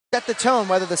set the tone,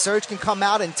 whether the Surge can come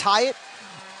out and tie it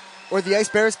or the Ice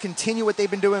Bears continue what they've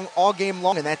been doing all game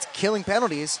long, and that's killing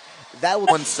penalties. That will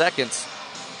 1 second.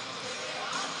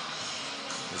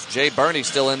 Is Jay Burney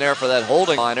still in there for that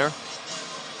holding liner?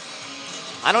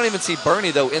 I don't even see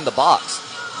Burney, though, in the box.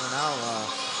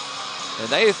 And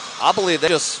I believe they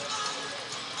just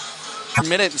 1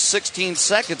 minute and 16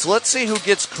 seconds. Let's see who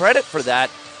gets credit for that.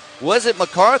 Was it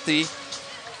McCarthy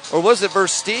or was it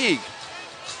Versteeg?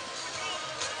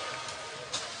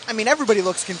 I mean, everybody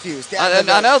looks confused.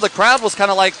 I know the crowd was kind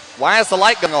of like, why is the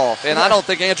light going off? And I don't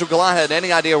think Andrew Galan had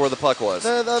any idea where the puck was.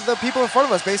 The people in front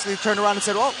of us basically turned around and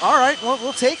said, well, all right,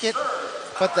 we'll take it.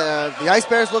 But the Ice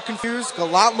Bears look confused.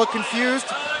 Galant look confused.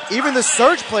 Even the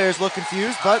Surge players look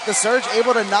confused. But the Surge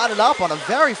able to knot it up on a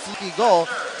very fluky goal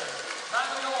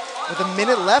with a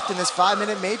minute left in this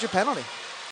 5-minute major penalty.